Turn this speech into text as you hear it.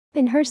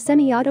In her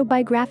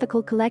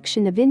semi-autobiographical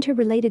collection of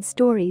interrelated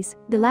stories,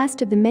 The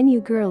Last of the Menu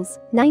Girls,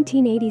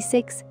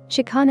 1986,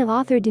 Chicana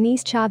author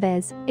Denise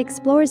Chávez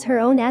explores her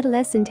own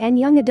adolescent and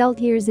young adult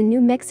years in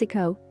New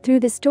Mexico through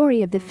the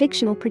story of the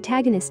fictional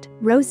protagonist,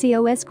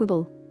 Rocio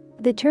Esquibel.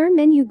 The term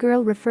menu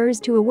girl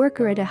refers to a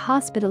worker at a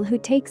hospital who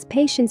takes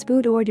patients'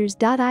 food orders.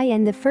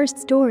 In the first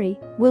story,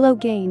 Willow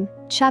Game,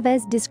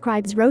 Chavez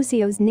describes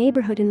Rocio's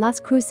neighborhood in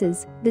Las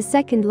Cruces, the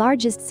second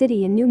largest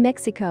city in New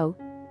Mexico.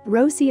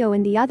 Rocio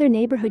and the other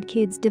neighborhood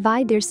kids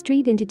divide their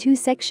street into two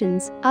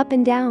sections, up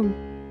and down.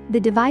 The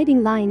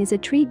dividing line is a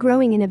tree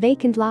growing in a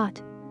vacant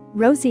lot.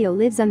 Rocio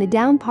lives on the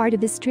down part of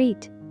the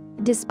street.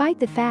 Despite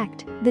the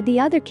fact that the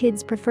other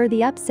kids prefer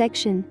the up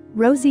section,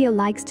 Rocio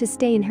likes to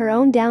stay in her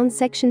own down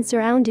section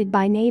surrounded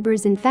by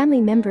neighbors and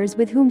family members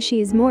with whom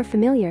she is more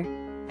familiar.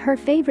 Her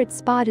favorite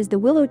spot is the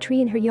willow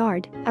tree in her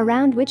yard,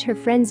 around which her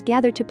friends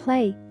gather to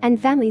play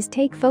and families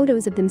take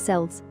photos of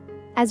themselves.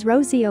 As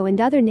Rocio and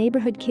other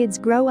neighborhood kids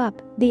grow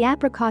up, the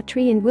apricot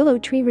tree and willow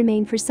tree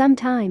remain for some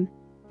time.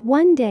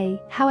 One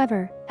day,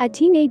 however, a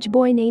teenage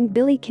boy named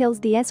Billy kills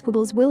the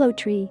Esquibel's willow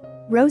tree.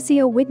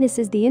 Rocio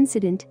witnesses the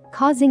incident,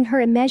 causing her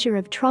a measure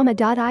of trauma.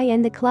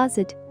 In the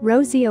closet,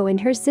 Rocio and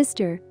her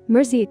sister,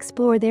 Mercy,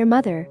 explore their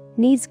mother,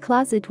 Neve's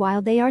closet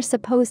while they are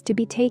supposed to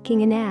be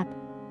taking a nap.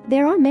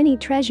 There are many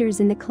treasures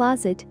in the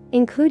closet,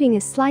 including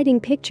a sliding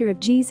picture of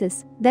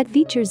Jesus that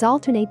features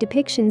alternate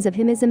depictions of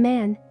him as a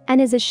man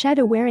and as a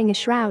shadow wearing a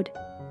shroud.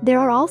 There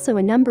are also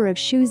a number of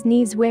shoes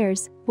Neve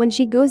wears when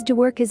she goes to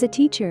work as a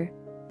teacher.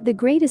 The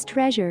greatest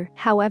treasure,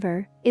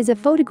 however, is a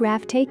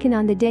photograph taken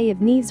on the day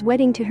of Neve's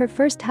wedding to her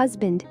first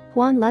husband,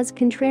 Juan Luz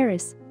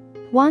Contreras.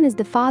 Juan is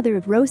the father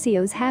of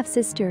Rocio's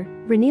half-sister,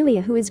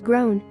 Renelia, who is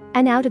grown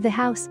and out of the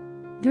house.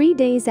 3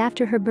 days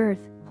after her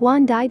birth,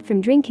 Juan died from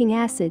drinking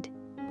acid.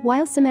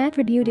 While some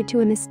attribute it to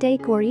a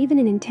mistake or even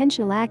an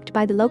intentional act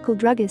by the local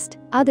druggist,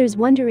 others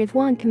wonder if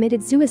Juan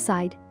committed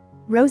suicide.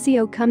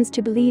 Rocio comes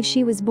to believe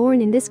she was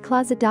born in this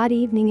closet.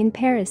 Evening in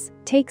Paris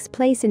takes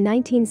place in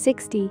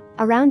 1960,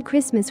 around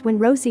Christmas when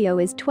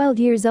Rocio is 12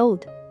 years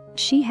old.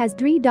 She has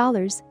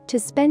 $3 to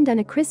spend on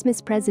a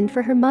Christmas present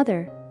for her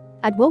mother.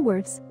 At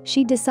Woolworth's,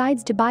 she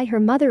decides to buy her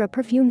mother a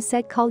perfume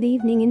set called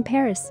Evening in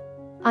Paris.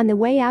 On the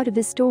way out of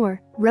the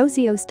store,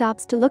 Rocio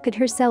stops to look at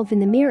herself in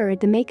the mirror at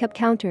the makeup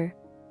counter.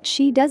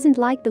 She doesn't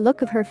like the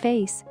look of her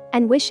face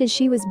and wishes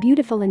she was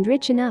beautiful and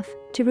rich enough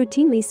to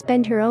routinely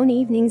spend her own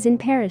evenings in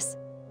Paris.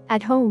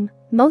 At home,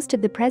 most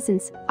of the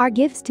presents are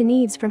gifts to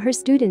Neve from her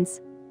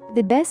students.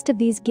 The best of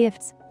these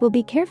gifts will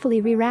be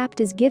carefully rewrapped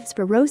as gifts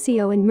for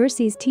Rocio and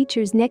Mercy's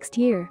teachers next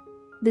year.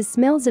 The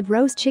smells of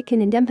roast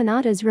chicken and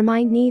empanadas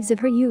remind Neve of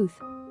her youth.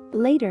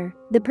 Later,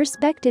 the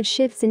perspective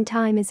shifts in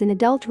time as an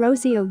adult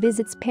Rocio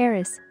visits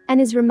Paris and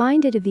is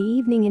reminded of the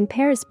Evening in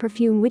Paris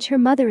perfume which her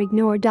mother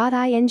ignored.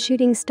 In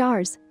Shooting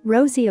Stars,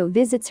 Rocio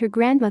visits her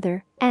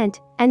grandmother,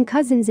 aunt, and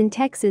cousins in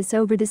Texas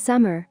over the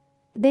summer.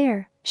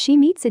 There, she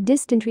meets a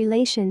distant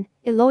relation,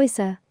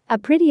 Eloisa, a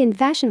pretty and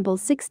fashionable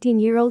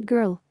 16-year-old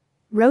girl.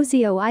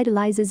 Rocio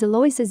idolizes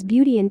Eloisa's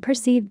beauty and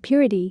perceived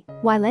purity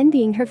while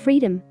envying her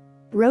freedom.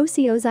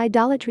 Rocio's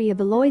idolatry of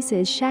Eloisa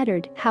is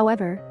shattered,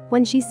 however,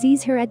 when she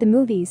sees her at the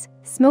movies,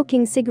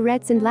 smoking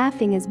cigarettes and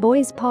laughing as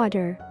boys paw at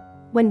her.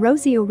 When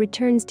Rocio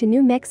returns to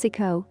New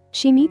Mexico,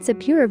 she meets a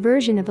purer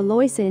version of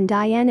Eloisa in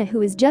Diana,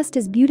 who is just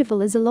as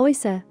beautiful as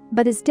Eloisa,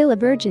 but is still a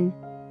virgin.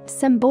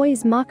 Some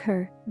boys mock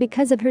her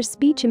because of her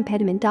speech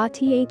impediment.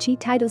 The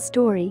title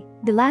story,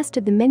 The Last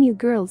of the Menu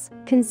Girls,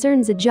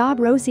 concerns a job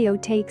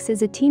Rocio takes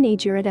as a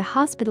teenager at a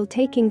hospital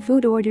taking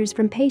food orders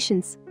from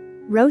patients.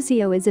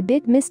 Rocio is a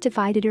bit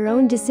mystified at her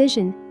own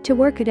decision to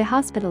work at a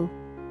hospital.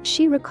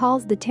 She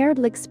recalls the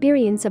terrible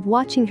experience of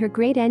watching her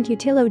great-aunt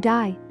Utilo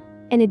die.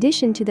 In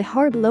addition to the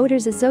horrible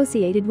odors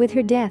associated with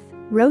her death,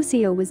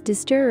 Rocio was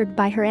disturbed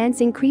by her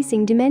aunt's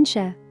increasing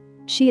dementia.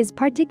 She is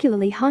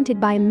particularly haunted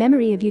by a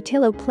memory of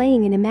Utilo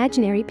playing an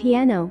imaginary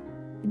piano.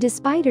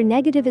 Despite her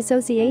negative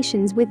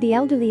associations with the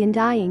elderly and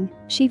dying,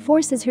 she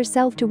forces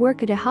herself to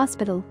work at a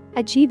hospital,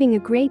 achieving a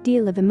great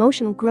deal of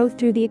emotional growth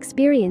through the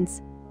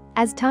experience.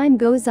 As time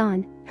goes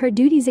on, her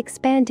duties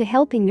expand to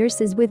helping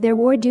nurses with their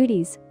ward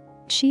duties.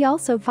 She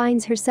also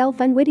finds herself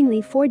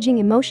unwittingly forging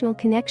emotional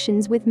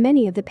connections with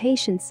many of the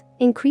patients,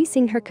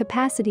 increasing her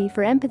capacity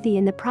for empathy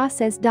in the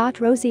process.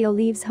 Rocio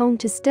leaves home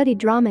to study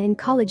drama in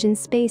college and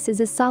space as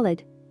a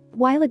solid.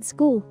 While at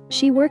school,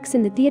 she works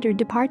in the theater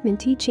department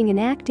teaching an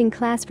acting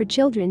class for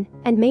children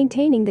and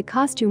maintaining the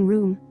costume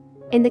room.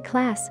 In the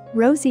class,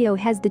 Rocio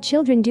has the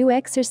children do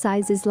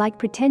exercises like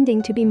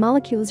pretending to be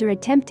molecules or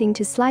attempting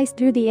to slice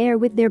through the air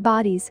with their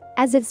bodies,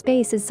 as if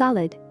space is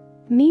solid.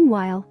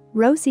 Meanwhile,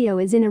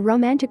 Rocio is in a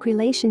romantic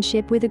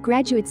relationship with a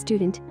graduate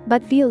student,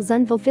 but feels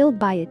unfulfilled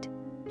by it.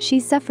 She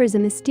suffers a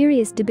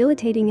mysterious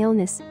debilitating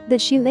illness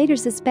that she later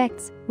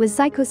suspects was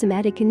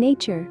psychosomatic in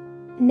nature.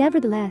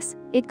 Nevertheless,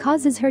 it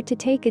causes her to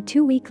take a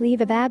 2-week leave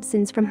of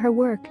absence from her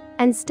work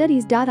and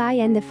studies.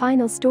 In the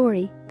final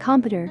story,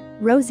 Computer,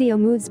 Rocio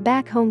moves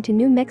back home to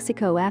New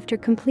Mexico after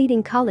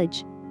completing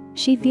college.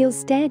 She feels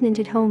stagnant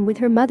at home with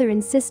her mother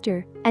and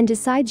sister and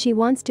decides she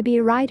wants to be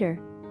a writer.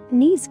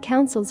 Denise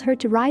counsels her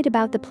to write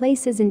about the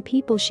places and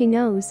people she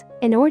knows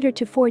in order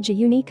to forge a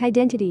unique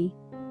identity.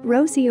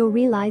 Rocio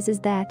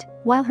realizes that,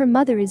 while her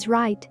mother is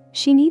right,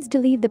 she needs to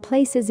leave the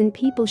places and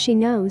people she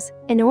knows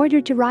in order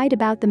to write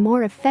about them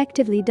more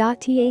effectively.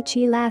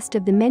 The last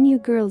of the menu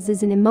girls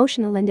is an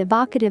emotional and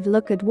evocative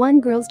look at one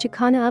girl's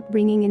Chicana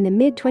upbringing in the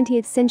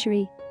mid-20th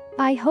century.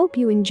 I hope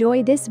you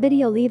enjoyed this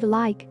video. Leave a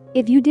like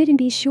if you did and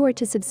be sure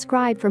to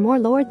subscribe for more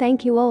lore.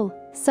 Thank you all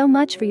so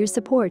much for your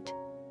support.